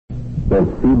The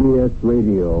CBS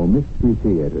Radio Mystery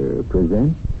Theater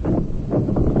presents...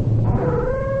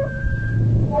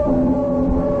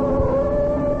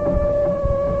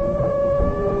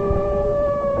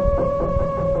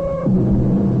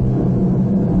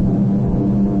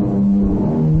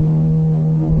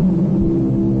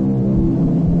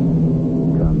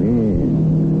 Come in.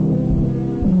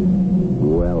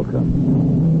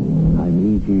 Welcome. I'm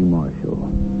E.G. Marshall.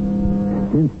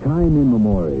 Since time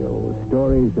immemorial,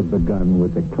 stories have begun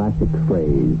with the classic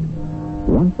phrase,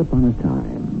 once upon a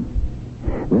time.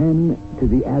 Then, to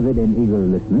the avid and eager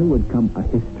listener would come a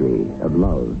history of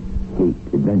love, hate,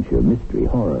 adventure, mystery,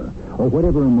 horror, or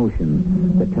whatever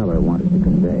emotion the teller wanted to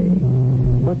convey.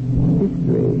 But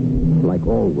history, like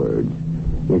all words,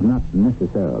 is not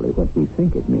necessarily what we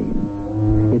think it means.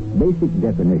 Its basic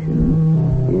definition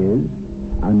is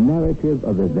a narrative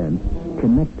of events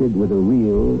connected with a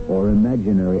real or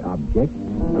imaginary object,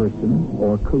 person,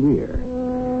 or career.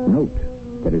 Note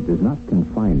that it does not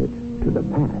confine it to the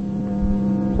past.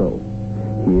 So,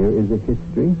 here is a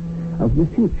history of the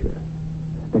future,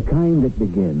 the kind that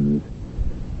begins,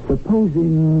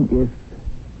 supposing if...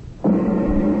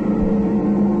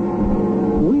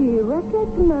 We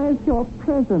recognize your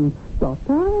presence,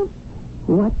 daughter.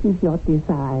 What is your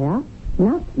desire?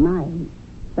 Not mine,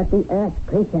 but the Earth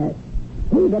creatures.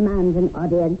 He demands an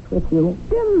audience with you.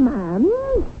 Demands?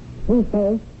 He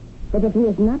says that if he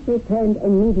is not returned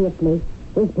immediately,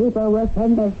 his people will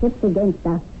send their ships against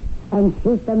us and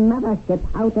shoot the mothership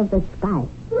out of the sky.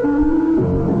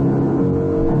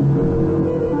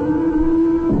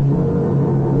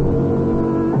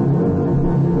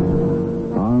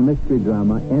 Our mystery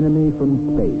drama, Enemy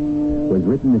from Space, was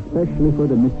written especially for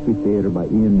the Mystery Theater by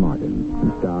Ian Martin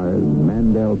and stars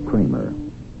Mandel Kramer.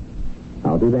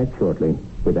 I'll do that shortly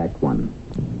with Act One.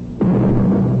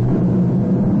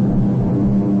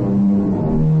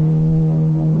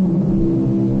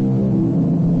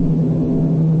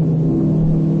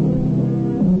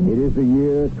 It is the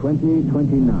year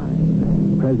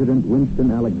 2029. President Winston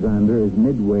Alexander is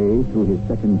midway through his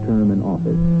second term in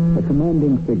office, a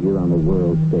commanding figure on the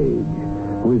world stage,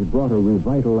 who has brought a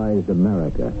revitalized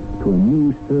America to a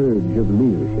new surge of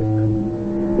leadership.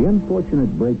 The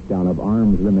unfortunate breakdown of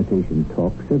arms limitation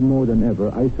talks have more than ever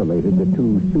isolated the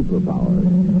two superpowers.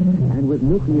 And with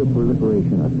nuclear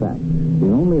proliferation a fact,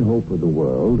 the only hope of the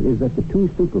world is that the two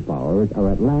superpowers are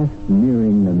at last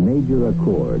nearing a major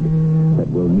accord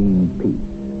that will mean peace.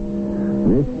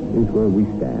 This is where we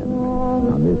stand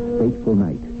on this fateful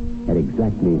night at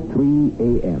exactly 3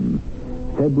 a.m.,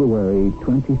 February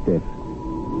 25th,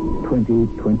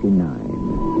 2029.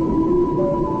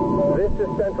 This is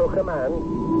Central Command.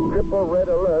 Triple red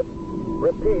alert.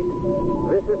 Repeat.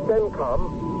 This is CENTCOM.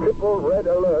 Triple red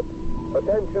alert.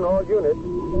 Attention all units.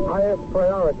 Highest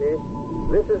priority.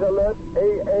 This is alert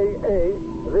AAA.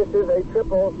 This is a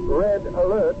triple red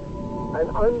alert. An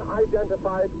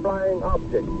unidentified flying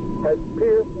object has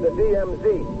pierced the DMZ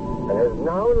and has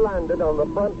now landed on the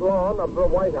front lawn of the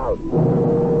White House.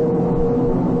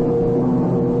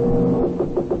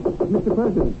 Mr.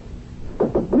 President.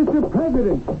 Mr.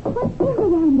 President! What's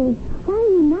it, Andy? Why are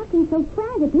you knocking so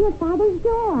frantically at Father's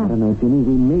door? I don't know, Jimmy.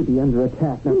 We may be under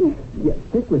attack. Now,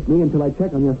 stick with me until I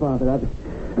check on your father. I'd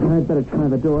better try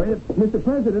the door. Mr.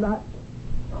 President,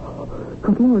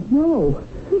 Good Lord, no.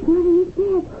 His mother is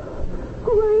dead.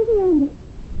 Oh, where is he, Andy?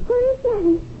 Where is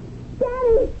Daddy?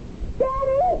 Daddy!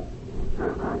 Daddy!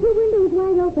 The window is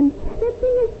wide open. That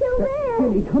thing is still there.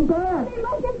 Jimmy, come back. They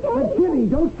must have taken it. Jimmy,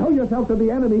 don't show yourself to the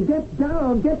enemy. Get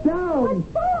down. Get down. What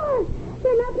for?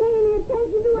 They're not paying any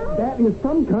attention to us. That is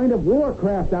some kind of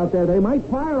warcraft out there. They might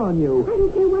fire on you. I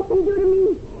don't care what they do to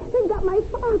me. They've got my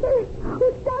father.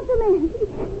 Who stop them, Andy?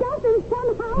 Stop them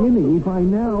somehow. Jimmy, by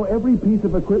now, every piece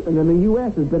of equipment in the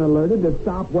U.S. has been alerted to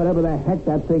stop whatever the heck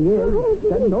that thing is.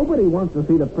 That nobody wants to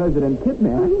see the president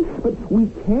kidnapped. But we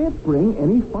can't bring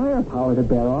any firepower to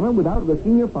bear on him without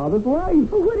risking your father's life.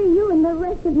 Well, what are you and the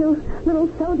rest of you little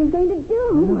soldiers going to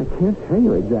do? Well, I can't tell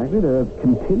you exactly. There are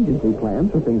contingency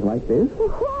plans for things like this. Well,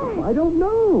 why? I don't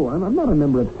know. I'm not a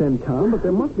member of CENTCOM, but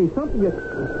there must be something that...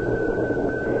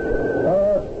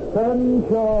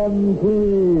 Attention,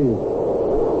 please.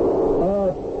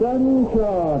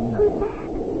 Attention. Who's that?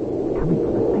 Coming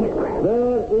from the spacecraft.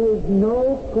 There is no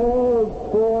cause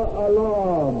for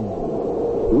alarm.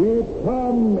 We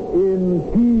come in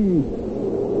peace.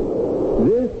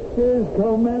 This is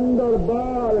Commander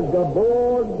Barg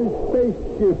aboard the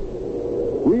spaceship.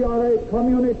 We are a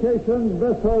communications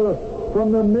vessel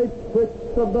from the matrix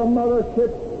of the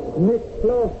mothership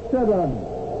Nicholas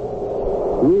 7.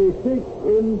 We seek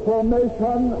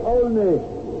information only.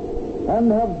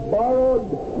 and have borrowed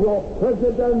your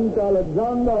President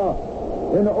Alexander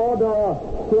in order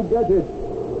to get it.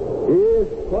 He is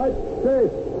quite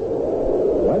safe.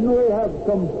 When we have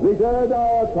completed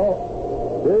our talk,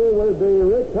 he will be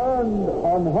returned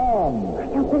unharmed. I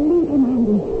don't believe him,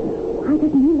 Andy. Why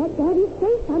doesn't he let Daddy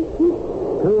say something?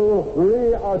 To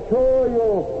reassure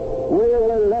you, we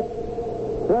will let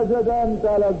President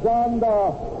Alexander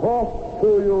talk to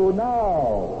you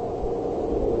now.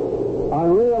 I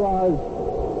realize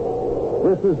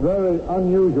this is very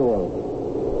unusual.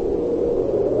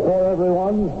 For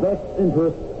everyone's best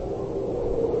interest,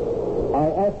 I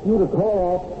ask you to call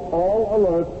off all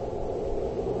alerts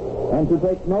and to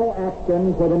take no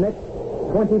action for the next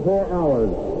 24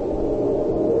 hours.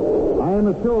 I am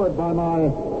assured by my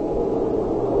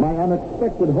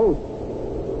unexpected host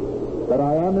that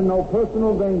I am in no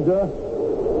personal danger,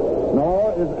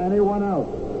 nor is anyone else.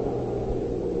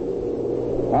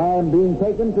 I am being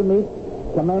taken to meet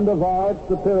Commander Vard's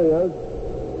superiors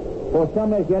for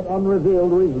some as yet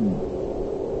unrevealed reasons.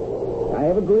 I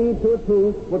have agreed to a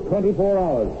truce for 24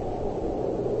 hours.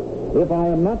 If I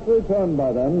am not returned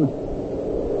by then,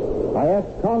 I ask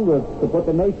Congress to put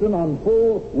the nation on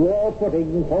full war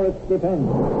footing for its defense.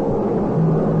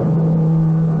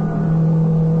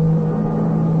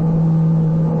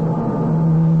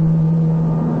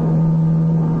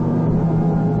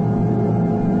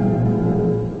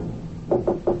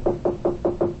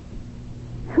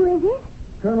 Who is it?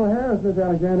 Colonel Harris, Miss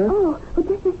Alexander. Oh,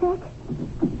 just a sec.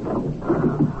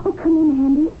 Oh, come in,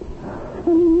 Andy.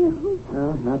 Any news?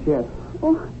 No, not yet.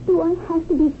 Oh, do I have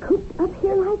to be cooped up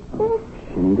here like this?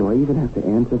 Jenny, do I even have to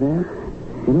answer that?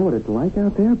 You know what it's like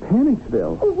out there?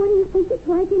 Panicsville. Oh, what do you think it's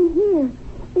like in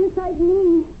here? Inside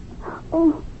me?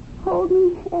 Oh, hold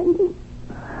me, Andy.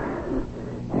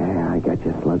 Yeah, I got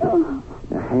you, Slugger. Oh.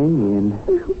 Now, hang in.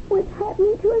 What's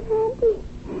happening to us, Andy?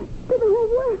 To the whole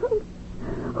world?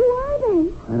 Who are they?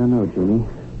 I don't know, Jenny.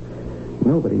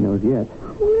 Nobody knows yet.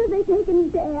 Where are they taking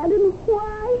Dad and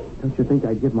why? Don't you think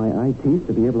I'd give my eye teeth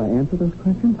to be able to answer those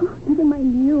questions? Oh, never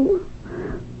mind you.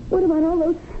 What about all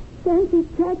those fancy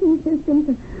tracking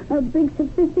systems? A big,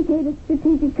 sophisticated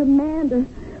strategic command, or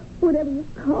whatever you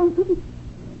call them?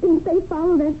 Didn't they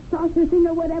follow that saucer thing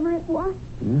or whatever it was?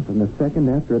 Yeah, from the second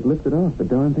after it lifted off, the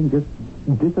darn thing just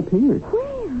disappeared.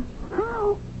 Where?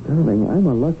 How? Darling, I'm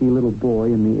a lucky little boy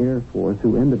in the Air Force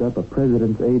who ended up a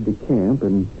president's aide-de-camp,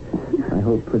 and I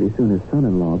hope pretty soon his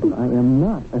son-in-law, but I am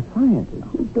not a scientist.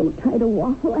 Oh, don't try to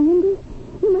waffle, Andy.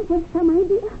 You must have some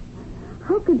idea.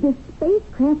 How could this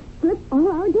spacecraft slip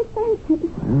all our defenses?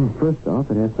 Well, first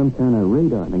off, it has some kind of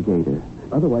radar negator.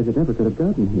 Otherwise, it never could have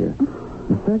gotten here.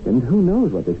 And second, who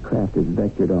knows what this craft is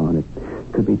vectored on? It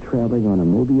could be traveling on a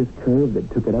Mobius curve that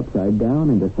took it upside down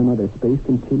into some other space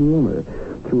continuum or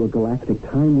through a galactic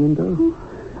time window.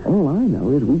 All I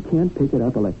know is we can't pick it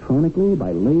up electronically,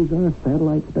 by laser,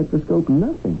 satellite spectroscope,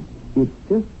 nothing. It's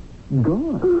just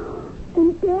gone.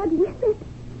 And Dad with it?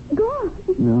 Gone.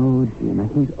 No, Jim,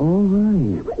 he's all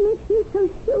right. What makes you so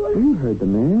sure? You heard the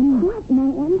man. What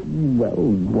man? Well,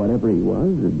 whatever he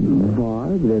was,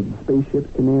 Varg, the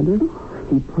spaceship's commander.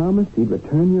 He promised he'd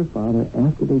return your father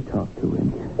after they talked to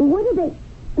him. What are they,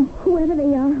 whoever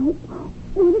they are,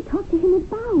 what do they talk to him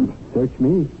about? Search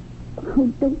me. Oh,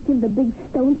 don't give the big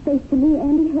stone face to me,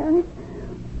 Andy Harris.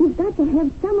 You've got to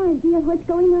have some idea of what's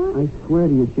going on. I swear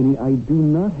to you, Ginny, I do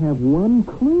not have one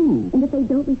clue. And if they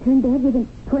don't return Dad within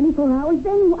 24 hours,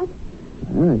 then what?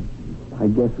 All right. I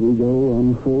guess we go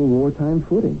on full wartime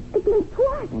footing. Against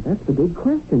what? Well, that's the big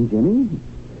question, Ginny.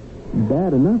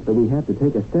 Bad enough that we have to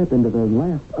take a step into the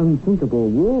last unthinkable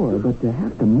war, but to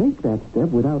have to make that step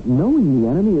without knowing the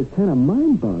enemy is kind of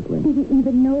mind-boggling. Do you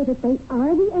even know that they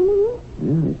are the enemy?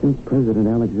 Yeah, I think President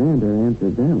Alexander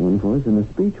answered that one for us in the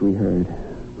speech we heard.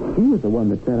 He was the one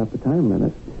that set up the time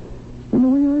limit. And the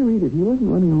way I read it, he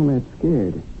wasn't running all that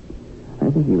scared. I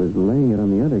think he was laying it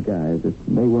on the other guys that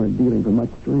they weren't dealing for much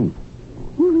strength.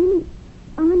 You really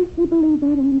honestly believe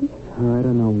that, Andy? I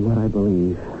don't know what I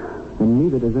believe. And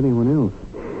neither does anyone else.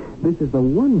 This is the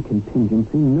one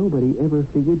contingency nobody ever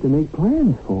figured to make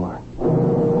plans for.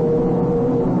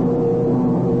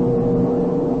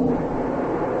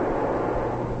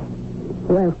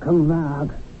 Welcome,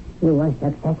 Varg. You were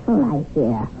successful, I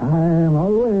hear. I am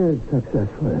always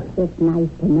successful. It's nice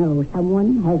to know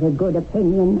someone has a good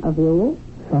opinion of you.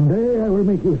 Someday I will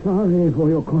make you sorry for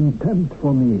your contempt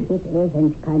for me. It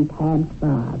isn't contempt,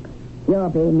 Varg. You're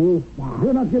beneath that.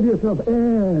 Do not give yourself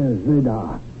airs,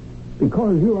 Zeta,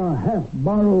 because you are half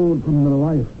borrowed from the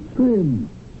life stream.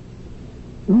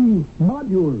 We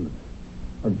modules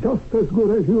are just as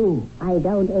good as you. I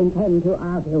don't intend to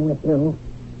argue with you.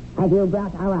 Have you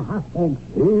brought our hostage?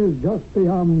 He is just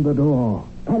beyond the door.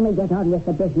 Can we get on with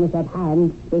the business at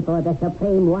hand before the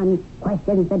Supreme One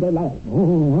questions the delay?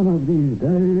 Oh, one of these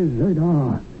days,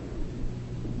 Zeta.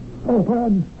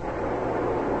 Open.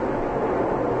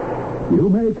 You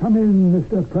may come in,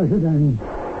 Mr. President.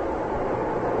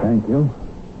 Thank you.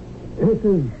 This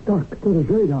is Dr.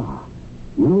 Zeta.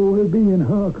 You will be in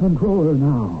her control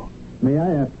now. May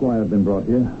I ask why I've been brought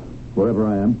here, wherever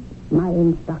I am? My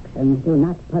instructions do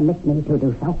not permit me to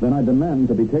do so. Then I demand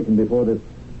to be taken before this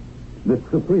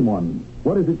Supreme One.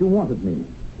 What is it you want of me?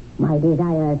 My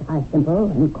desires are simple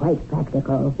and quite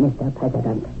practical, Mr.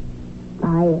 President.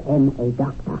 I am a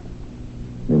doctor.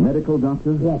 A medical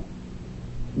doctor? Yes,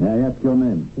 May I ask your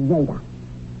name? Zeta.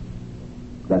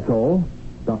 That's all?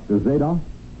 Dr. Zeta?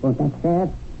 Won't that serve?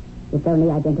 It's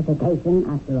only identification,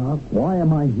 after all. Why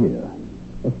am I here?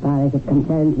 As far as it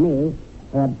concerns me,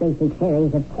 there are a basic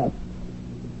series of tests.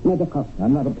 Medical.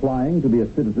 I'm not applying to be a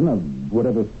citizen of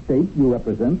whatever state you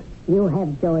represent. You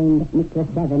have joined Mixer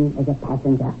 7 as a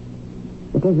passenger.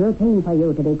 It is routine for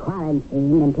you to be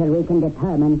quarantined until we can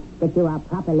determine that you are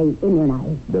properly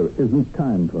immunized. There isn't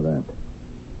time for that.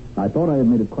 I thought I had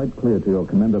made it quite clear to your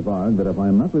Commander Varg that if I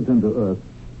am not returned to Earth,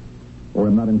 or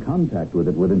am not in contact with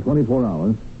it within 24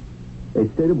 hours, a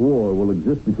state of war will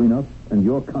exist between us and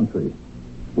your country,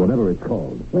 whatever it's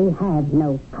called. We have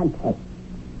no country.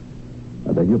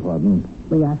 I beg your pardon.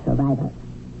 We are survivors,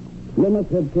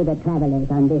 limited to the travelers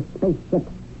on this spaceship.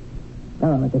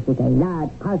 Oh, this is a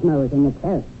large cosmos in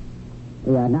itself.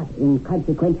 We are not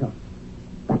inconsequential,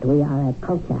 but we are a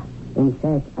culture in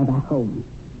search of a home.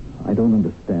 I don't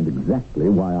understand exactly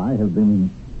why I have been...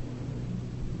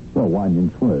 Well, why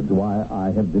mince words? Why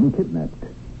I have been kidnapped.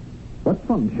 What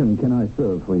function can I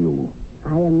serve for you?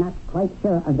 I am not quite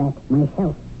sure of that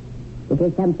myself. It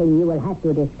is something you will have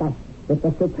to discuss with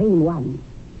the Supreme One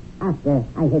after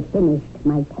I have finished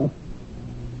my tests.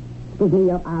 Give me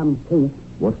your arm, please.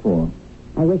 What for?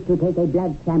 I wish to take a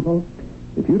blood sample.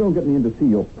 If you don't get me in to see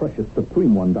your precious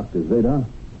Supreme One, Dr. Zeta,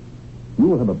 you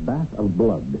will have a bath of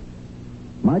blood.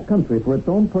 My country, for its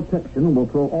own protection, will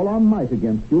throw all our might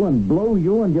against you and blow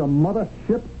you and your mother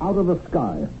ship out of the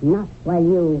sky. Not while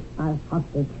you are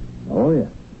hostage. Oh, yes.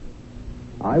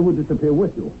 I would disappear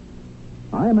with you.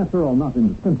 I am, after all, not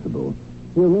indispensable.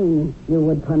 You mean you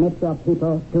would permit your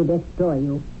people to destroy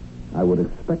you? I would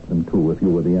expect them to if you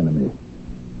were the enemy.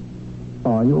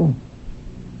 Are you?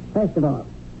 First of all,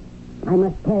 I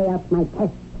must carry out my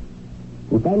tests.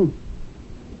 And then,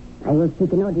 I will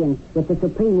seek an audience with the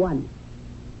Supreme One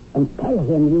and tell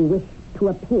him you wish to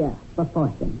appear before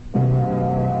him.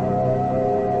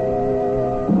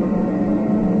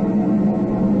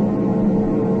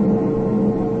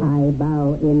 I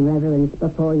bow in reverence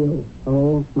before you,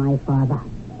 O my father.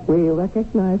 We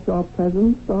recognize your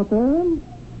presence, daughter.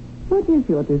 What is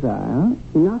your desire?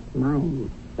 Not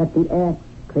mine, but the Earth's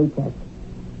creatures.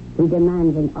 He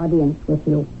demands an audience with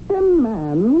you.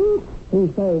 Demands?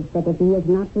 He says that if he is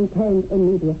not returned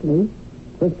immediately,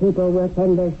 his people will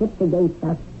send their ships against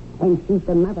us and shoot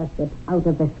the mothership out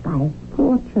of the sky.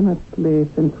 Fortunately,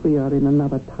 since we are in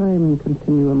another time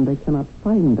continuum, they cannot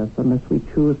find us unless we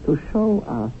choose to show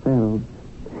ourselves.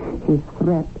 His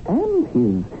threat and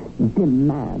his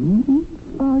demands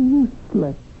are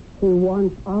useless. He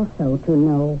wants also to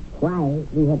know why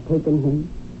we have taken him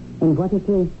and what it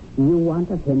is you want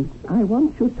of him. I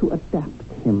want you to adapt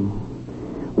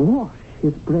him. Wash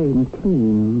his brain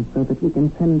clean so that we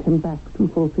can send him back to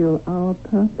fulfill our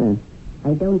purpose.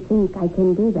 I don't think I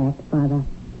can do that, Father.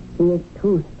 He is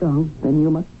too strong. Then you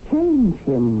must change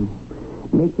him.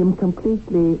 Make him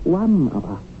completely one of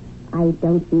us. I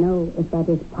don't know if that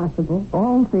is possible.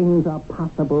 All things are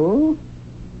possible.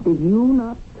 Did you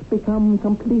not become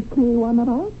completely one of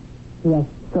us? Yes,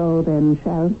 So then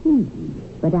shall he.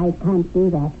 but I can't do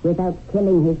that without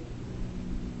killing his...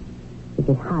 It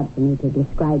is hard for me to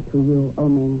describe to you,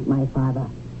 Omen, my father,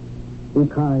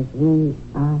 because we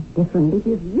are different. It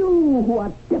is you who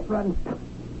are different.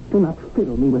 Do not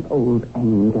fill me with old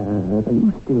anger. Are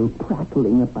you still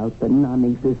prattling about the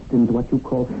non-existent, what you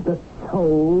call the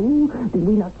soul? Did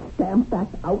we not stamp that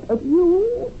out of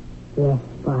you? Yes,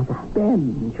 Father.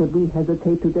 Then, should we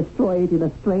hesitate to destroy it in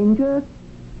a stranger?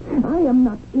 I am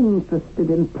not interested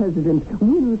in President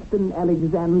Winston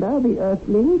Alexander, the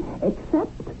Earthling,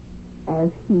 except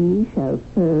as he shall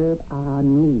serve our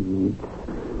needs.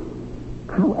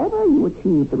 However you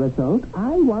achieve the result,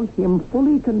 I want him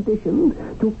fully conditioned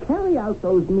to carry out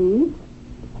those needs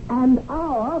and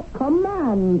our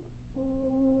commands.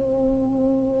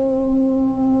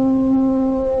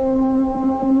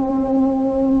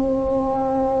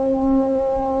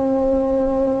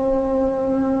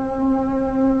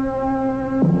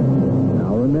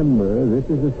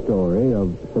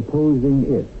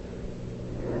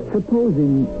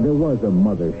 Supposing there was a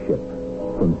mothership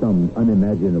from some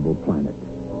unimaginable planet,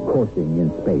 coursing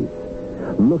in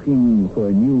space, looking for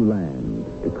a new land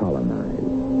to colonize.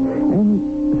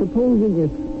 And supposing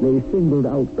if they singled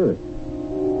out Earth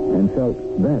and felt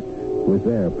that was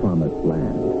their promised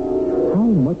land, how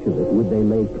much of it would they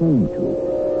lay claim to?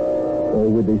 Or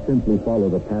would they simply follow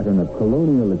the pattern of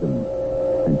colonialism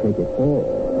and take it all?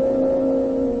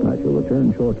 I shall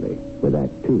return shortly with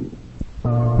Act 2.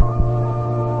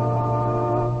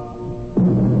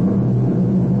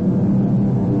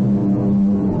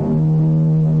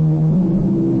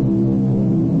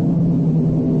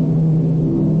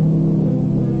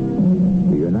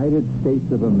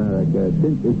 States of America,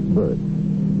 since its birth,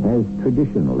 has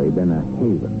traditionally been a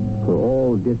haven for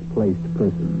all displaced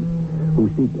persons who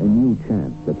seek a new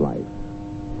chance at life.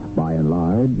 By and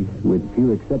large, with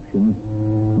few exceptions,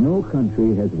 no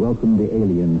country has welcomed the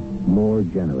alien more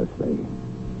generously.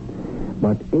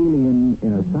 But alien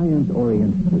in a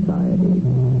science-oriented society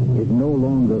is no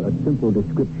longer a simple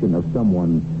description of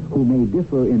someone who may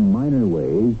differ in minor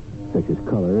ways, such as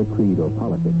color, creed, or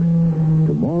politics.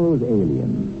 Tomorrow's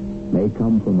alien may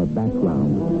come from a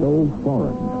background so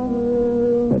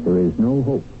foreign that there is no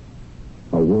hope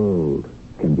a world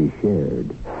can be shared.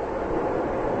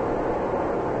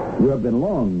 You have been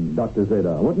long, Dr.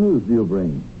 Zeta. What news do you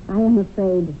bring? I am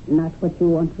afraid not what you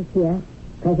want to hear,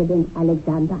 President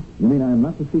Alexander. You mean I am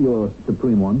not to see your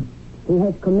Supreme One? He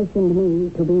has commissioned me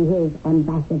to be his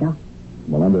ambassador.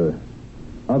 Well, under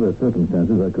other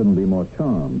circumstances, I couldn't be more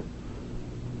charmed.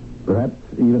 Perhaps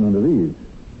even under these.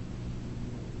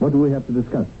 What do we have to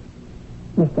discuss?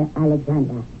 Mr.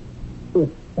 Alexander, if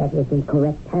that is the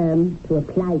correct term to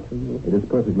apply to you. It is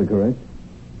perfectly correct.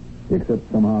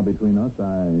 Except somehow between us,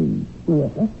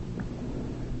 Yes?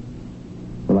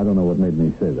 Well, I don't know what made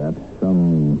me say that.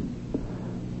 Some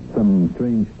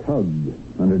strange tug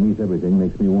underneath everything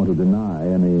makes me want to deny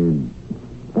any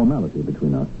formality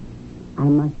between us. I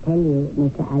must tell you,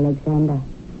 Mr. Alexander,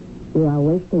 you are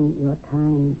wasting your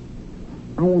time.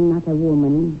 I am not a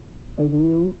woman as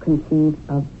you conceive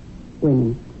of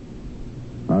women.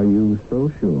 Are you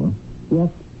so sure? Yes.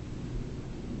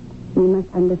 You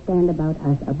must understand about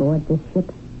us aboard this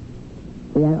ship.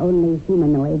 We are only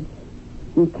humanoids.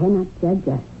 You cannot judge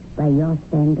us by your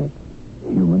standards.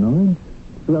 Humanoids?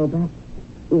 Robots,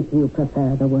 if you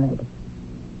prefer the word.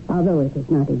 Although it is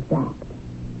not exact.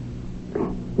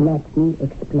 Let me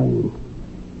explain.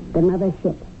 The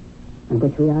mothership on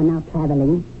which we are now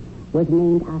traveling was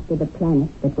named after the planet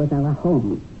that was our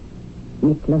home,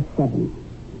 Miklos 7,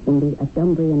 in the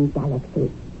Adumbrian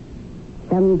galaxy.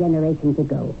 Some generations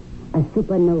ago, a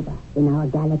supernova in our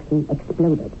galaxy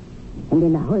exploded, and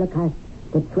in the Holocaust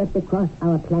that swept across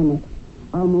our planet,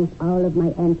 almost all of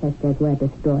my ancestors were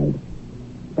destroyed.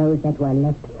 Those that were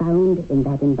left found in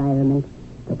that environment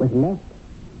that was left,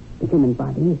 the human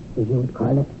body, as you would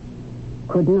call it,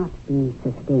 could not be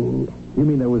sustained. You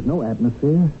mean there was no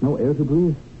atmosphere, no air to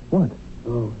breathe? What?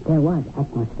 Oh, there was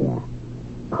atmosphere,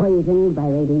 poisoned by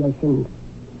radiation,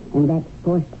 and that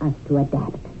forced us to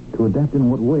adapt. To adapt in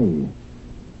what way?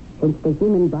 Since the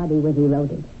human body was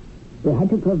eroded, we had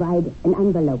to provide an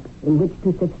envelope in which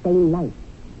to sustain life.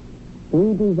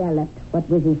 We developed what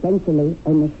was essentially a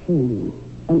machine,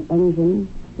 an engine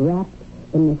wrapped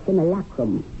in the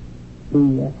simulacrum,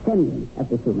 the semblance of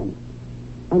the human,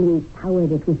 and we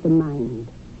powered it with the mind,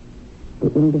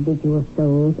 the individual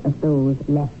souls of those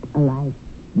left alive.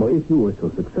 Well, if you were so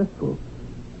successful,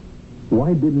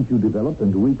 why didn't you develop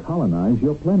and recolonize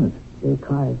your planet?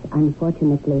 Because,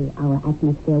 unfortunately, our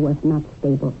atmosphere was not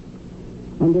stable.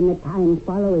 And in the time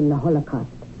following the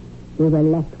Holocaust, we were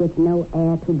left with no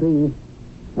air to breathe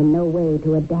and no way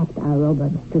to adapt our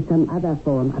robots to some other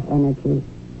form of energy.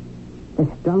 The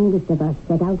strongest of us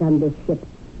set out on this ship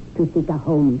to seek a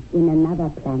home in another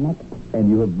planet. And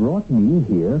you have brought me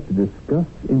here to discuss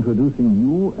introducing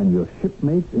you and your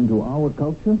shipmates into our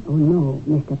culture? Oh, no,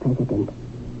 Mr. President.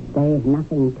 There is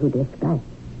nothing to discuss.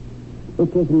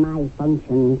 It is my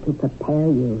function to prepare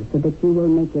you so that you will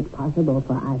make it possible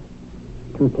for us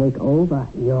to take over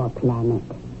your planet.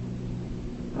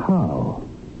 How?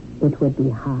 It would be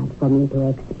hard for me to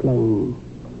explain.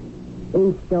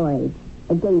 In storage,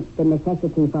 against the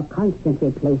necessity for constant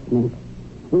replacement,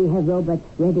 we have robots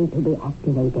ready to be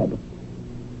activated.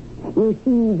 You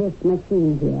see this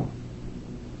machine here.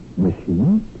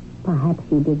 Machine? Perhaps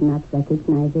you did not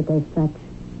recognize it as such.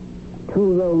 2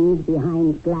 rooms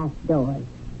behind glass doors.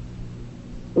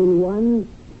 In one,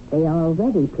 they are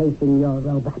already placing your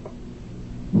robot.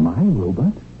 My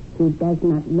robot? He does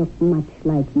not look much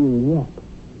like you yet.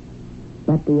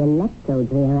 But the electrodes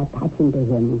they are attaching to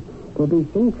him will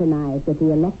be synchronized with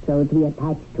the electrodes we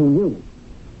attach to you.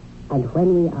 And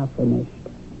when we are finished,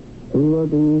 he will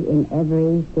be, in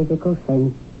every physical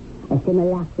sense, a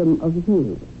simulacrum of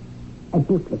you, a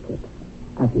duplicate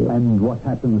of you. And what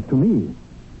happens to me?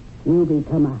 You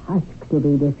become a husk to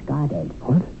be discarded.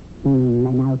 What?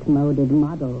 An outmoded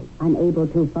model, unable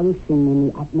to function in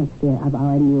the atmosphere of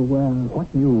our new world.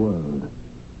 What new world?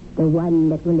 The one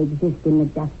that will exist in the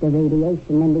dust of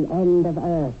radiation and the end of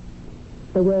Earth.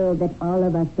 The world that all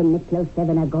of us from Miklo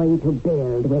 7 are going to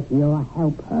build with your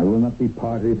help. I will not be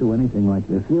party to anything like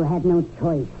this. You have no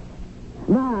choice.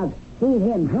 Varg, see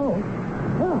him. No.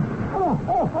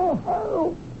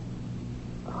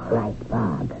 All right,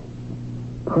 Varg.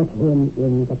 Put him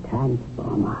in the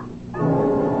transformer.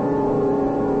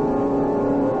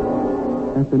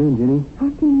 Afternoon, Ginny.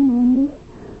 Afternoon, Andy.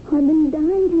 I've been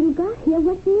dying till you got here.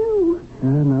 What's new?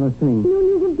 Not a thing. No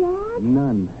news of Dad?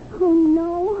 None. Oh,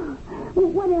 no. Well,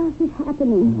 what else is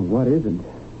happening? What isn't?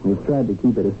 We've tried to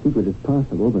keep it as secret as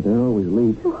possible, but there are always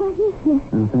leaks. What is it?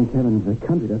 Oh, thank heavens the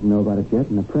country doesn't know about it yet,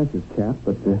 and the press is capped,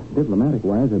 but the diplomatic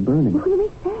wires are burning. What do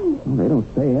they say? Well, they don't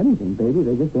say anything, baby.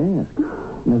 They just ask.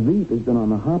 Naveed has been on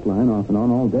the hotline off and on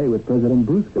all day with President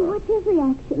Brusco. What's his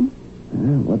reaction?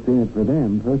 What's in it for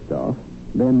them, first off?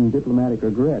 Then diplomatic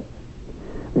regrets.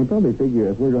 They probably figure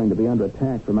if we're going to be under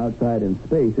attack from outside in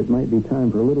space, it might be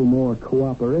time for a little more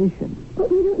cooperation. But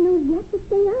we don't know yet if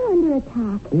they are under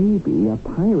attack. Baby, a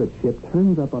pirate ship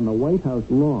turns up on the White House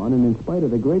lawn, and in spite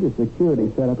of the greatest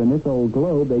security set up in this old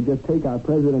globe, they just take our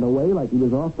president away like he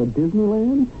was off for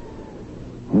Disneyland?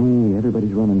 Hey,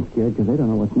 everybody's running scared because they don't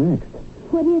know what's next.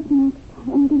 What is next,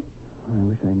 Andy? I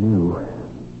wish I knew.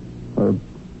 Or,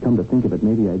 come to think of it,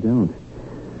 maybe I don't.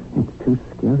 It's too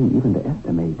scary even to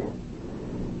estimate.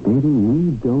 Baby,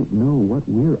 we don't know what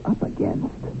we're up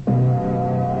against.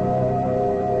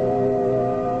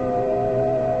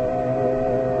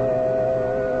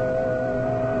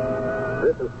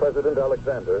 This is President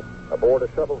Alexander aboard a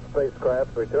shuttle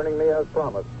spacecraft returning me as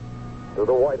promised to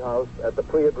the White House at the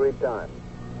pre-agreed time.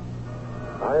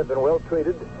 I have been well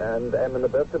treated and am in the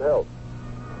best of health.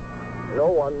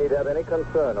 No one need have any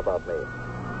concern about me.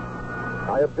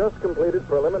 I have just completed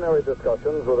preliminary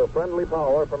discussions with a friendly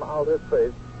power from outer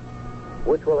space,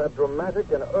 which will have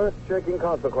dramatic and earth-shaking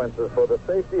consequences for the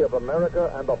safety of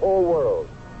America and the whole world.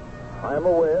 I am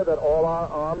aware that all our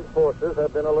armed forces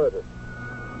have been alerted.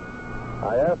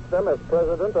 I ask them as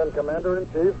President and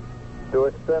Commander-in-Chief to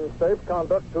extend safe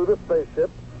conduct to the spaceship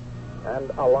and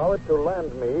allow it to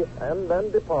land me and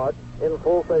then depart in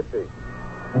full safety.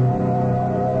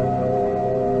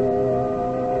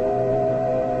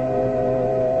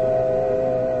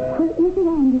 What is it,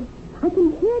 Andy? I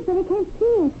can hear it, but I can't see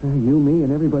it. You, me,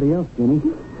 and everybody else, Jenny.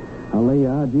 I'll lay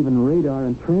odds even radar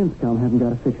and Transcom haven't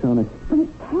got a fix on it. But it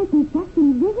can't be just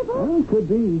invisible. Well, it could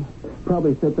be.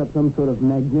 Probably sets up some sort of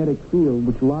magnetic field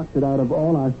which locks it out of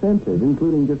all our senses,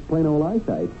 including just plain old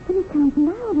eyesight. But it sounds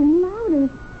louder and louder.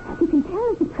 You can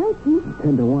tell it's approaching.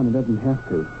 10 to 1, it doesn't have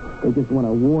to. They just want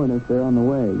to warn us they're on the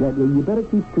way. Yeah, you better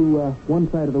keep to one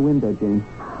side of the window, Jenny.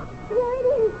 There it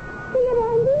is. See it,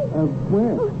 Andy?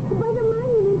 Where? Oh, by the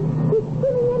monument. It's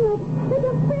spinning in like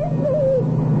a frisbee.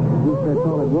 At least that's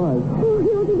all it was. Oh,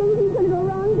 you don't think anything's going to go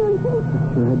wrong, don't you?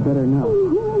 Sure had better not.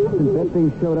 Since that thing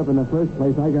showed up in the first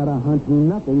place, I got a hunch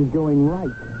nothing's going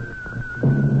right.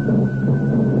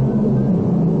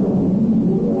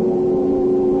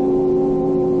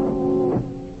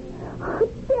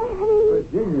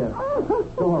 Virginia.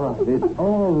 It's all right. It's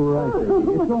all right,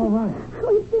 baby. It's all right. Oh,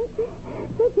 it's been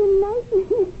such a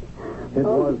nightmare. It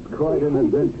was quite an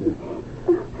adventure.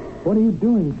 What are you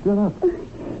doing? Shut up.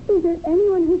 Is there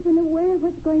anyone who's been aware of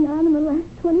what's going on in the last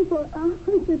 24 hours?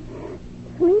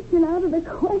 Sleep's been out of the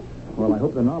question. Well, I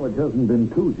hope the knowledge hasn't been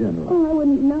too general. Oh, I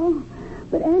wouldn't know.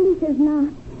 But Andy says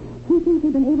not. He thinks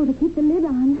we've been able to keep the lid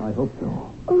on. I hope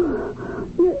so. Oh,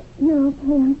 you're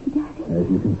okay, aren't you, Daddy? As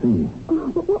you can see. Oh,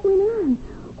 but what went on?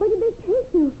 Why did they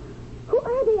take you? Who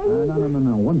are they?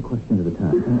 No. One question at a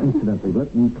time. Incidentally,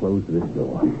 let me close this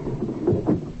door.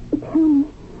 Tell me,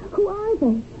 who are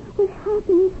they? What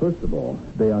happened? First of all,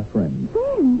 they are friends.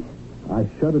 Friends? I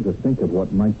shudder to think of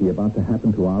what might be about to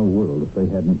happen to our world if they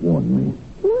hadn't warned me.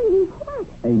 Warned you what?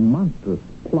 A monstrous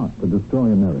plot to destroy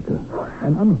America.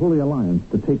 An unholy alliance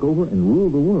to take over and rule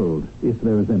the world, if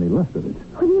there is any left of it.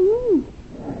 What do you mean?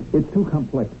 It's too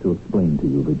complex to explain to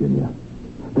you, Virginia.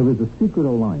 There is a secret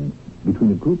alliance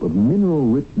between a group of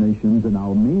mineral-rich nations and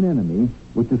our main enemy,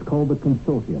 which is called the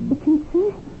Consortium. The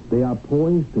concern? They are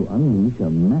poised to unleash a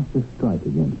massive strike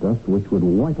against us, which would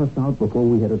wipe us out before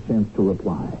we had a chance to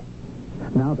reply.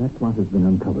 Now that plot has been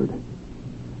uncovered.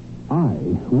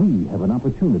 We have an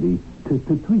opportunity to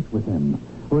to treat with them,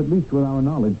 or at least with our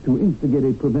knowledge, to instigate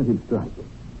a preventive strike.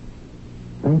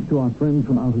 Thanks to our friends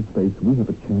from outer space, we have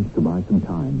a chance to buy some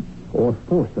time, or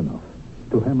force enough,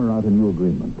 to hammer out a new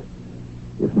agreement.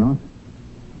 If not,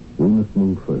 we must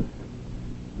move first.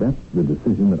 That's the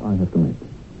decision that I have to make.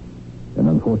 And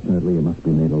unfortunately, it must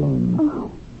be made alone.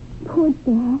 Oh, poor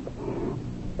Dad.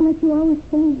 Like you always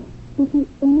say, if he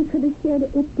only could have shared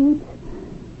it with Boots.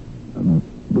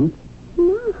 Boots?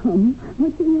 Mom,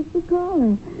 what you used to call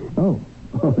her. Oh,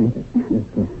 yes.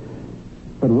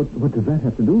 But what does that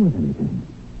have to do with anything?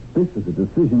 This is a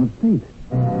decision of state.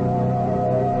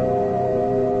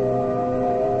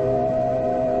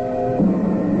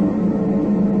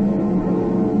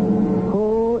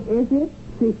 Who is it,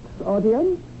 Sixth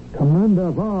Audience?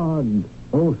 Commander Varg,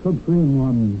 oh Supreme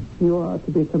One. You are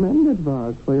to be commended,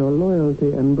 Varg, for your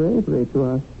loyalty and bravery to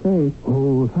our state.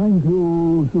 Oh, thank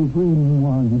you, Supreme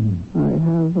One. I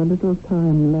have a little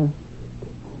time left.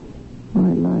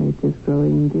 My light is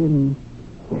growing dim.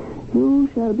 You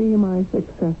shall be my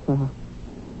successor,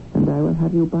 and I will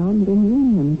have you bound in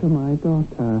union to my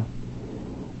daughter.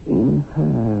 In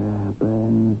her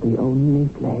burns the only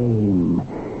flame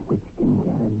which can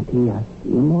guarantee us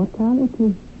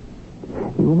immortality.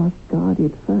 You must guard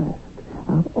it first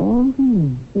of all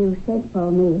things. You sent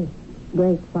for me,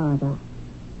 great father.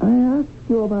 I asked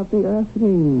you about the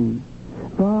Earthling.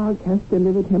 Varg has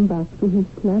delivered him back to his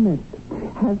planet.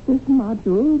 Has this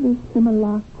module, this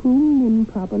simulacrum, been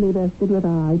properly vested with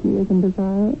our ideas and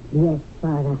desires? Yes,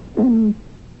 father. Then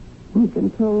we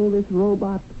control this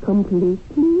robot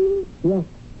completely? Yes,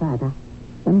 father.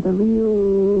 And the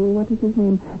real, what is his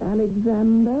name,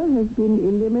 Alexander, has been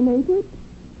eliminated?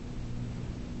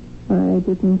 I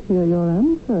didn't hear your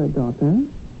answer, daughter.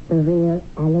 The real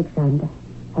Alexander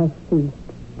has ceased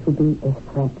to be a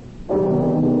threat.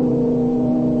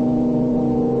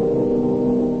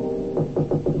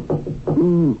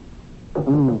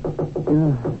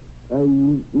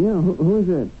 Who is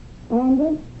it?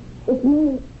 Andy, it's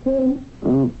me, Jane.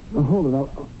 Hold it.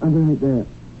 I'll be right there.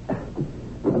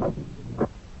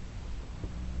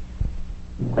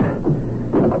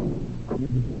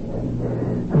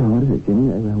 What is it, Jimmy?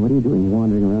 What are you doing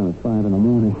wandering around at 5 in the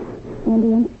morning? Andy,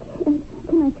 I'm scared.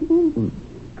 Can I come in?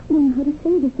 I don't know how to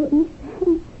say this so it makes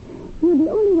sense. You're the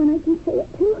only one I can say it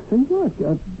to. Say what?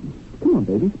 Come on,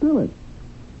 baby, spill it.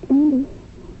 Andy,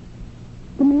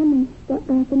 the man they brought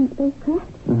back in the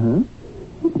spacecraft. Uh-huh.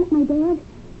 It's not my dad.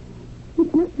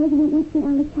 It's not President Winston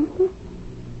Alexander.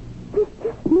 There's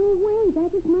just no way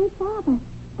that is my father.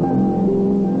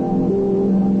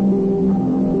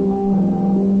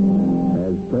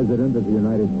 As President of the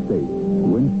United States,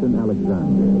 Winston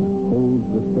Alexander holds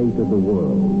the fate of the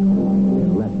world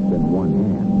in less than one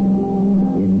hand.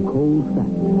 In cold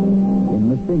fact, in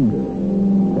the finger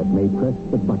that may press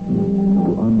the button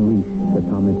to unleash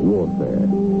atomic warfare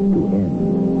to end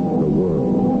the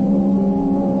world.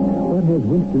 But has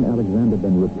Winston Alexander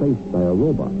been replaced by a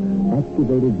robot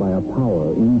activated by a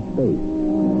power in space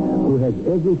who has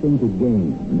everything to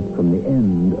gain from the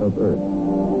end of Earth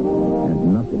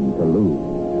and nothing to lose?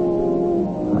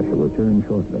 I shall return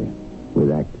shortly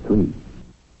with Act 3.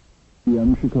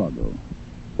 Young Chicago.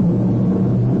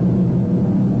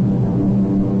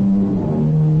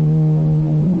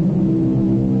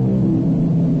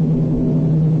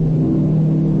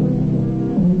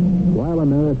 While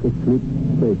America sleeps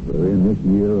safer in this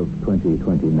year of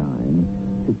 2029,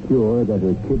 secure that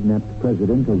her kidnapped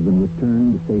president has been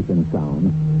returned safe and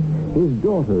sound, his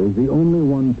daughter is the only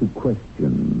one to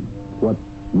question what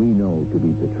we know to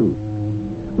be the truth.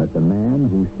 That the man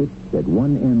who sits at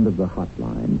one end of the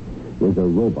hotline is a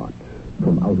robot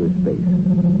from outer space,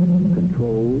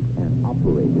 controlled and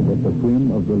operated at the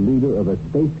whim of the leader of a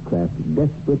spacecraft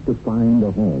desperate to find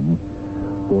a home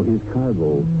for his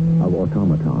cargo of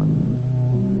automatons.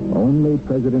 Only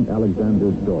President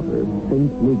Alexander's daughter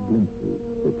faintly glimpses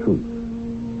the truth.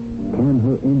 Can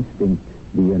her instinct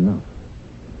be enough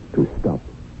to stop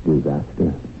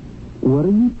disaster? What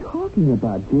are you talking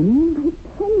about, Jimmy? I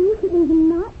tell you, it is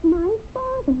not my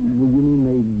father. You mean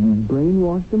they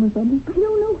brainwashed him or something? I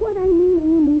don't know what I mean,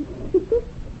 Andy. It's just,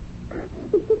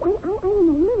 I don't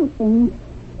know, little things.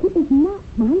 He is not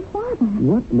my father.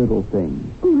 What little things?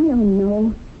 Oh, I don't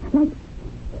know. Like,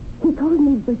 he calls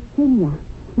me Virginia.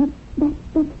 That's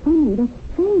funny. That's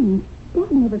strange.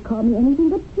 Dad never called me anything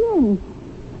but Jen.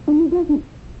 And he doesn't...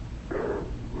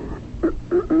 I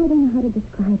don't know how to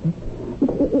describe it.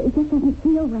 It just doesn't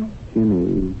feel right.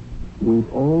 Jimmy,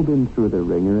 we've all been through the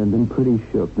ringer and been pretty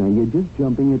shook. Now, you're just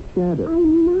jumping at shadows.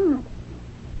 I'm not.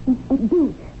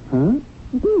 Boots. Huh?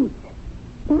 Boots.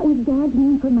 That was Dad's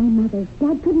name for my mother.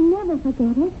 Dad could never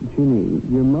forget it. Ginny,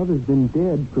 your mother's been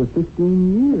dead for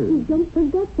 15 years. You don't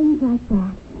forget things like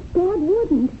that. Dad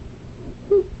wouldn't.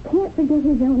 He can't forget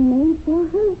his own name for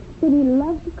her that he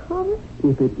loved to call her.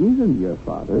 If it isn't your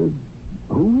father,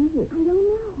 who is it? I don't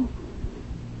know.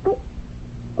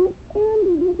 Oh,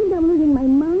 Andy, do you think I'm losing my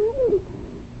mind?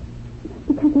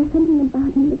 Because there's something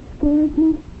about him that scares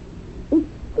me. It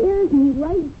scares me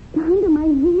right down to my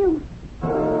heels.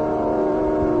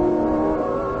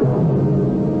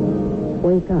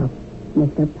 Wake up,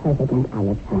 Mr. President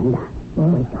Alexander.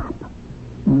 Wake up.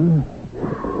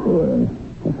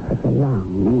 It's a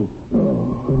long name.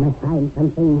 You must find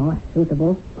something more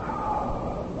suitable.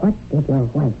 What did your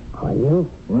wife call you?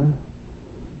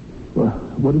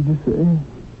 What did you say?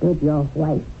 Did your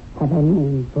wife have a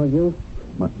name for you?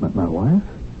 My wife?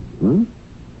 Ruth?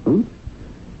 Ruth?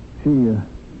 She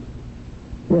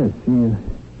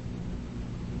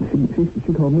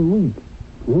called me Wink.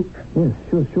 Wink? Yes,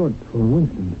 short for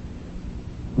Winston.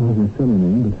 Well, that's a silly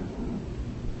name,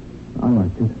 but I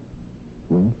liked it.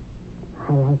 Wink.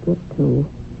 I like it too.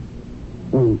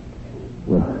 Wink.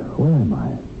 Well, where am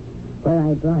I? Where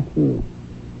I brought you.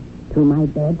 To my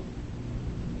bed.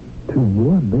 To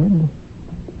your bed?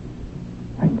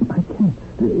 I can't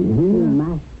stay here. You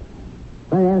must.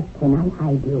 Where else can I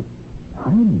hide you?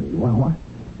 Hide me?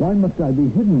 Why must I be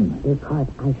hidden? Because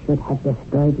I should have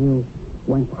destroyed you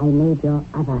once I made your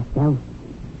other self.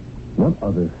 What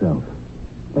other self?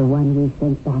 The one we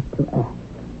sent back to Earth.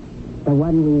 The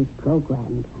one we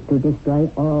programmed to destroy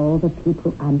all the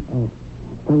people on Earth.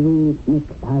 So we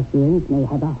Mixtarsians may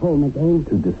have a home again.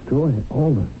 To destroy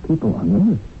all the people on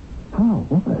Earth? How?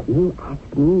 What? You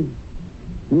asked me.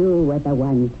 You were the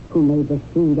ones who made the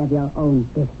seed of your own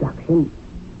destruction.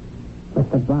 But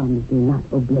the bombs do not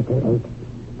obliterate.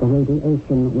 The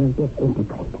radiation will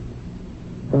disintegrate.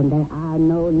 When there are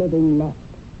no living left,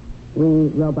 we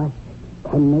robots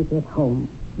can make it home.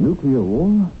 Nuclear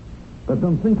war? That's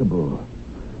unthinkable.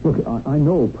 Look, I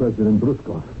know President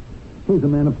Bruskov. He's a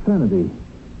man of sanity.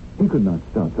 He could not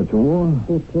start such a war.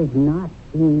 It is not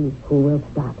he who will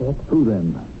start it. Who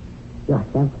then?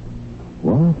 Yourself.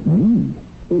 What? Me?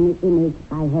 In the image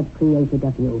I have created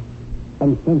of you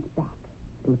and sent back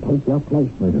to take your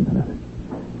place. Wait a minute.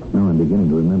 Now I'm beginning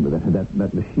to remember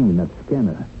that machine, that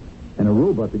scanner, and a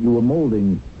robot that you were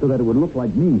molding so that it would look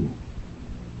like me.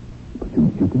 But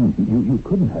you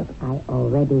couldn't have. I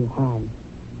already have.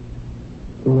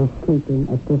 He is sleeping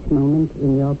at this moment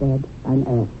in your bed on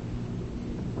Earth.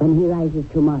 When he rises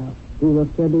tomorrow, he will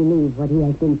still believe what he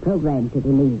has been programmed to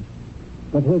believe.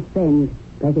 That his friend,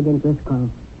 President Ruskov,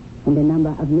 and a number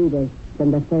of leaders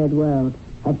from the Third World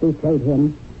have betrayed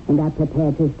him and are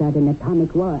prepared to start an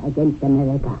atomic war against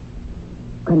America.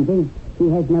 Convinced he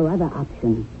has no other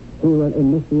option, he will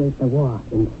initiate the war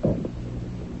instead.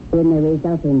 In the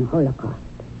resulting Holocaust,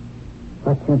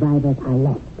 what survivors are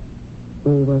left,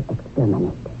 we will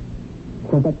exterminate,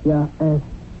 so that your Earth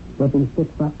will be fit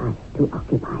for us to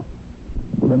occupy.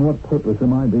 Well, then what purpose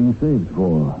am I being saved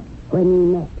for? When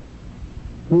we met,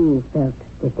 you felt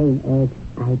the same urge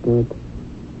I did.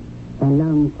 A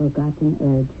long-forgotten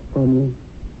urge for me.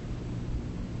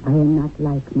 I am not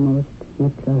like most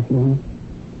Mixtarsians.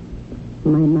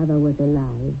 My mother was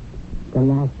alive, the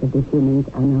last of the humans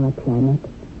on our planet.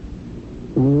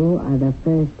 You are the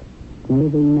first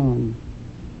living man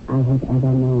I have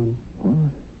ever known.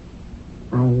 What?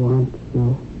 I want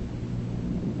you.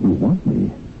 You want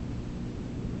me?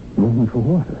 You want me for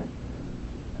what?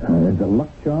 As a luck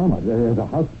charm? As a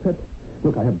house pet?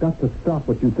 Look, I have got to stop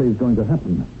what you say is going to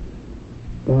happen.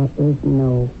 There is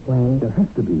no way. There has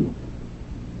to be.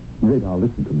 Radar,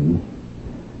 listen to me.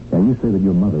 Now, you say that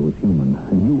your mother was human,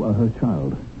 and you are her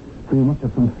child. So you must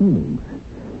have some feelings.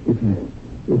 If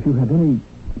you have any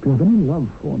love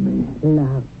for me.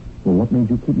 Love. Well, what made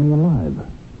you keep me alive?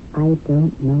 I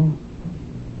don't know.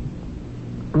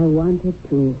 I wanted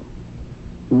to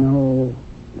know,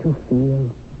 to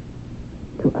feel,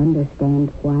 to understand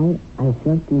why I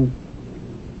felt these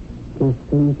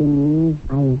things in me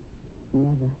I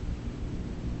never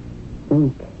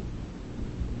think.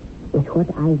 It's what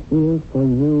I feel for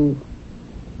you,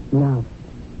 love.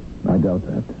 I doubt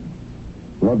that.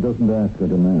 Love doesn't ask or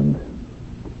demand.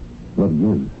 Love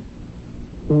gives.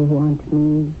 You want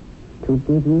me to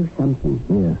give you something?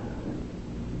 Yes.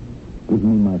 Give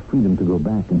me my freedom to go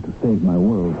back and to save my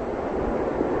world.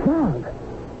 Dog,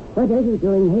 what are you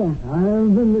doing here?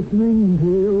 I've been listening to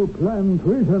you plan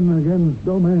treason against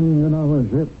domain in our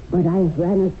ship. But I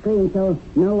ran a screen so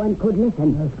no one could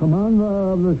listen. As commander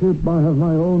of the ship, I have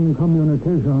my own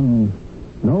communications.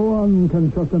 No one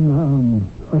can shut them down.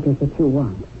 What is it you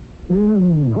want?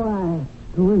 Jim, Why?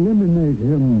 to eliminate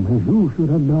him as you should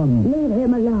have done. Leave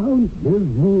him alone. Give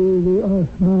me the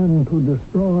Earthman to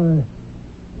destroy.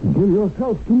 Give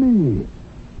yourself to me,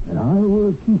 and I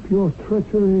will keep your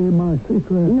treachery my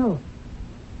secret. No.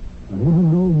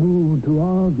 In no mood to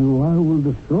argue, I will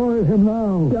destroy him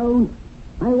now. Don't.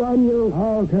 I warn you.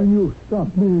 How can you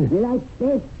stop me? Like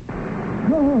this. How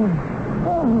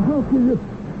can you?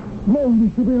 Only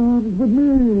to be armed with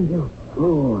me. You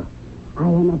fool. I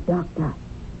am a doctor.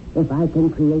 If I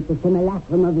can create the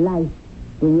simulacrum of life,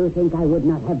 do you think I would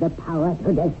not have the power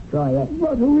to destroy it?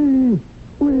 But we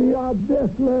are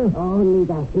deathless. Only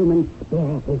the human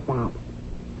spirit is that.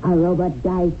 A robot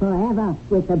dies forever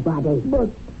with the body. But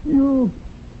you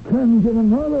can get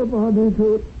another body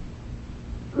to...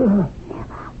 Never.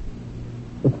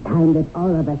 It's time that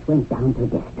all of us went down to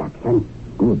destruction.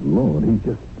 Good Lord, he's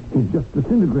just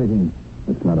disintegrating.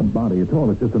 It's not a body at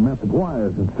all. It's just a mass of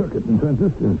wires and circuits and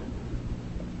transistors.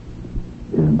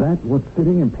 Is that what's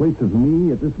sitting in place of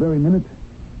me at this very minute?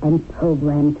 And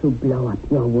programmed to blow up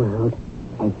your world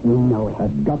as you know it.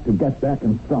 I've got to get back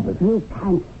and stop it. You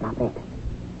can't stop it.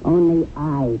 Only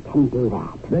I can do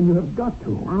that. Then you have got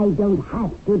to. I don't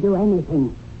have to do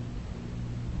anything.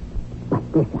 But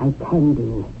this I can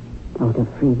do out of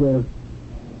free will.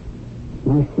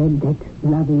 You said that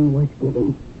loving was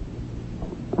giving.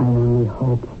 I only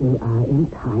hope we are in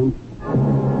time.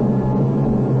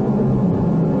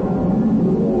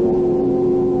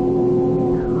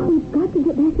 We've got to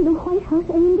get back to the White House,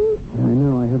 Andy. I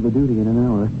know. I have the duty in an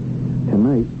hour.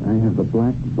 Tonight, I have the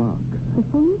black box. The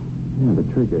phone? Yeah, the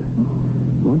trigger.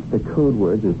 Once the code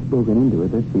words are spoken into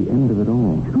it, that's the end of it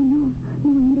all. Oh, no. No,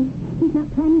 Andy. He's not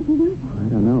planning to use it. I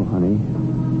don't know, honey.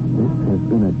 This has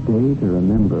been a day to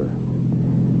remember.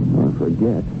 Or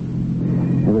forget.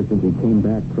 Ever since he came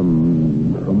back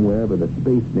from wherever the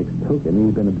space mix took him,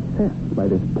 he's been obsessed by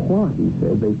this plot, he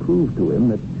said. They proved to him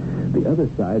that the other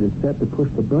side is set to push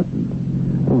the buttons.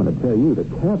 I want to tell you, the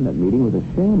cabinet meeting was a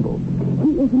shambles.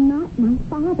 He is not my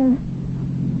father.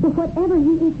 But whatever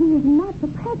he is not the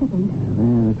president.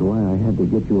 Yeah, that's why I had to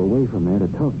get you away from there to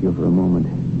talk to you for a moment.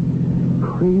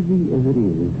 Crazy as it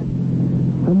is,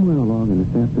 somewhere along in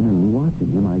this afternoon,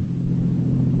 watching him, I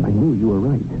knew you were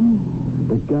right.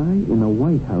 The guy in the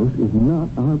White House is not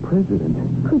our president.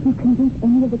 Could you convince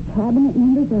any of the cabinet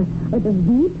members or the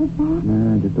VP of that?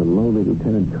 Nah, just a lowly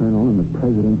lieutenant colonel and the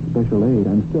president's special aide.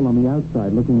 I'm still on the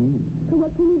outside looking in. So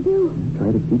what can you do?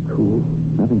 Try to keep cool.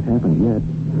 Nothing's happened yet.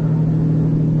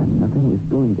 And nothing is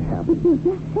going to happen. But you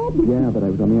just said that. Yeah, but I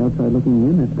was on the outside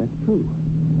looking in. That's true.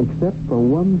 Except for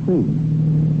one thing.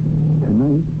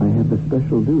 Tonight, I have the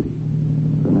special duty.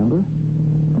 Remember?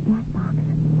 The black box.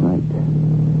 Right.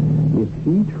 If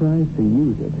he tries to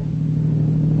use it,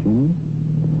 Jimmy,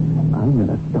 I'm going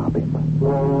to stop him.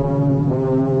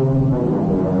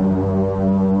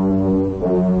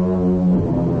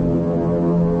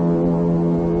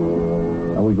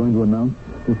 Are we going to announce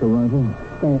this arrival?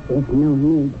 There is no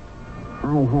need.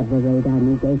 I have the radar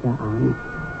negator on.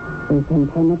 We can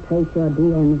penetrate your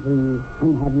DMZ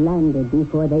and have landed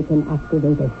before they can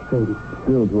activate a screen.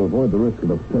 Still, to avoid the risk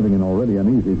of upsetting an already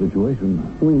uneasy situation.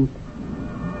 Wink.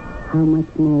 How much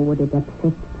more would it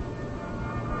upset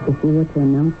if you were to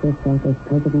announce yourself as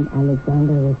President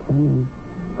Alexander returning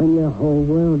when your whole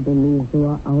world believes you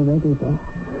are already there?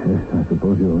 Yes, I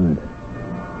suppose you're right.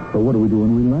 But what do we do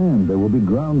when we land? There will be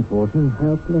ground forces.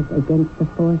 Helpless against the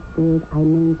force field I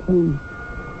maintain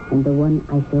and the one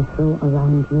I shall throw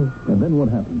around you. And then what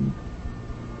happens?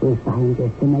 We find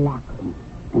your simulacrum,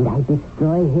 and I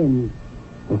destroy him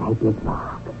as I did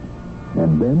Varg.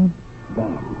 And then?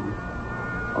 Then,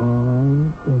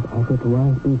 all is as it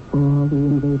was before we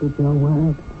invaded your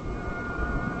world.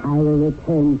 I will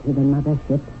return to the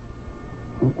mothership,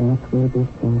 and Earth will be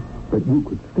safe. But you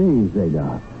could stay,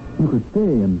 Zega. You could stay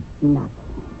and... Nothing.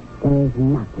 There is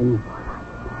nothing for us.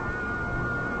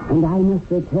 And I must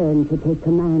return to take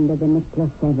command of the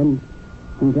Nicholas 7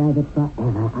 and drive it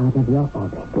forever out of your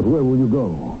orbit. But where will you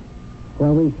go?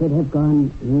 Where we should have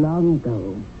gone long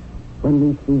ago, when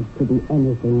we ceased to be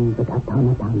anything but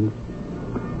automatons.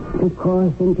 To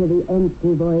course into the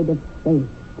empty void of space,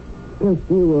 till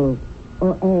fuel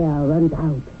or air runs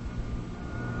out.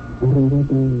 And we will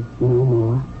be no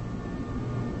more.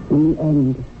 In the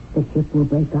end, the ship will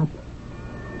break up.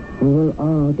 We will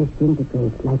all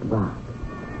disintegrate like rock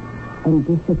and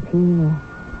disappear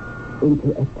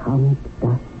into atomic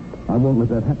dust. I won't let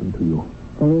that happen to you.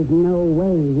 There is no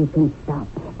way you can stop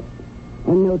it,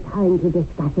 and no time to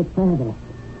discuss it further.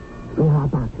 We are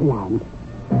about to land.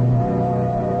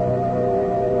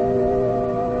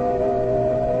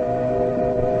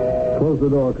 Close the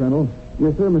door, Colonel.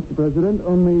 Yes, sir, Mr. President.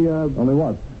 Only Only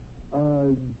what?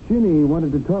 Ginny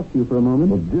wanted to talk to you for a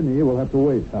moment. Well, Ginny will have to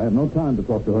wait. I have no time to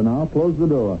talk to her now. Close the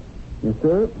door. Yes,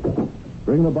 sir.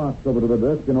 Bring the box over to the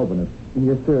desk and open it.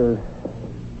 Yes, sir.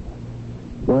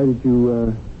 Why did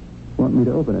you, want me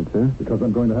to open it, sir? Because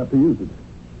I'm going to have to use it.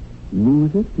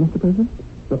 Use it, Mr. President?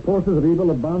 The forces of evil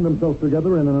have bound themselves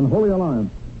together in an unholy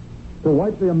alliance to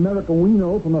wipe the America we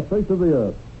know from the face of the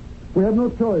earth. We have no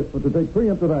choice but to take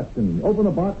preemptive action. Open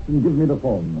the box and give me the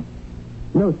phone.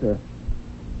 No, sir.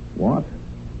 What?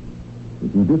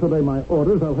 If you disobey my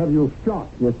orders, I'll have you shot.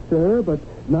 Yes, sir, but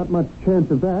not much chance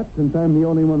of that since I'm the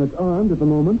only one that's armed at the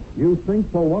moment. You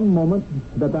think for one moment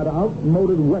that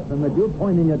outmoded weapon that you're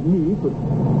pointing at me could...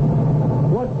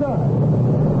 What's that?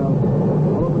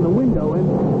 I'll open the window and...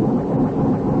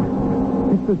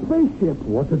 It's the spaceship.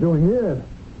 What's it doing here?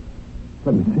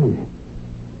 Let me see.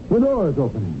 The door is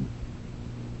opening.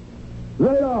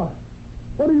 Radar!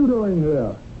 What are you doing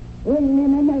here?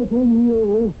 Eliminating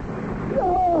you.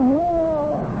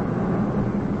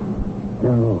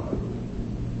 So,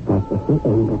 that is the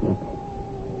end of it.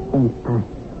 And us,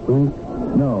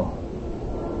 No.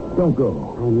 Don't go.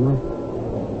 I must.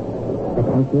 But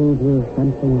I gave you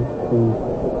something to...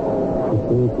 I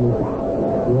gave you back.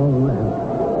 Your world.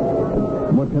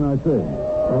 What can I say?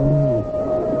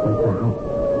 But perhaps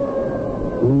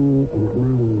me and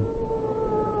mine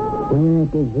were a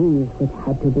disease which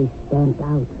had to be stamped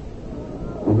out.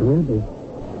 And will be.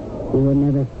 You will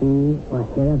never see or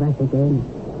hear of us again.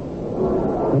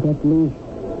 But at least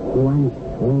once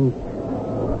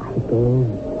I did.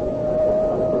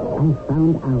 I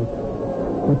found out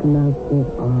what love is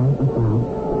all about.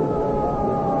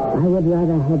 I would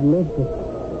rather have lived it,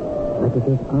 but it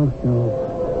is also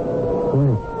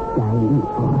worth dying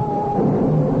for.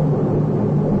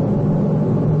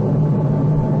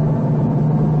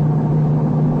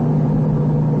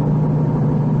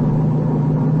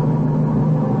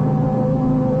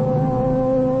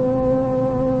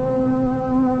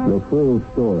 The full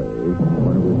story,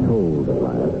 when it was told at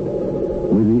last,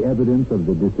 with the evidence of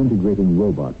the disintegrating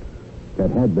robot that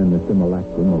had been the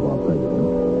simulacrum of our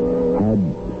president, had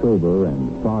sober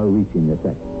and far-reaching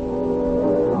effects.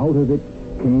 Out of it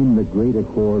came the great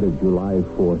accord of July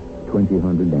 4th,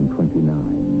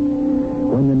 2029,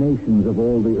 when the nations of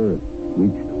all the earth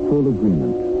reached full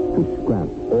agreement to scrap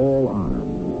all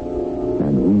arms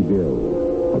and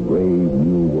rebuild a brave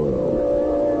new world.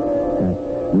 At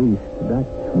least that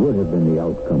would have been the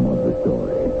outcome of the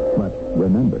story. But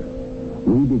remember,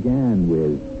 we began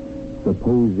with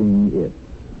supposing if.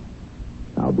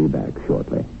 I'll be back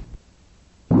shortly.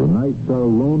 The nights are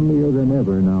lonelier than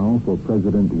ever now for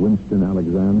President Winston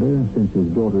Alexander since his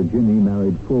daughter Ginny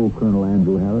married full Colonel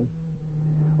Andrew Harris.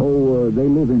 They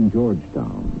live in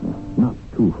Georgetown, not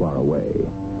too far away.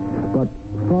 But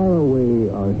far away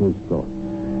are his thoughts.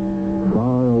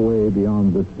 Far away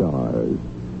beyond the stars,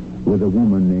 with a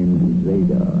woman named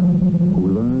Zeta, who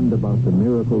learned about the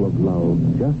miracle of love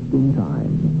just in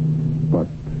time, but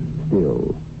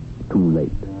still too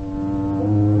late.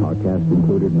 Our cast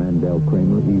included Mandel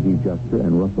Kramer, Evie Juster,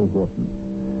 and Russell Horton.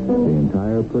 The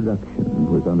entire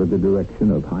production was under the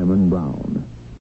direction of Hyman Brown.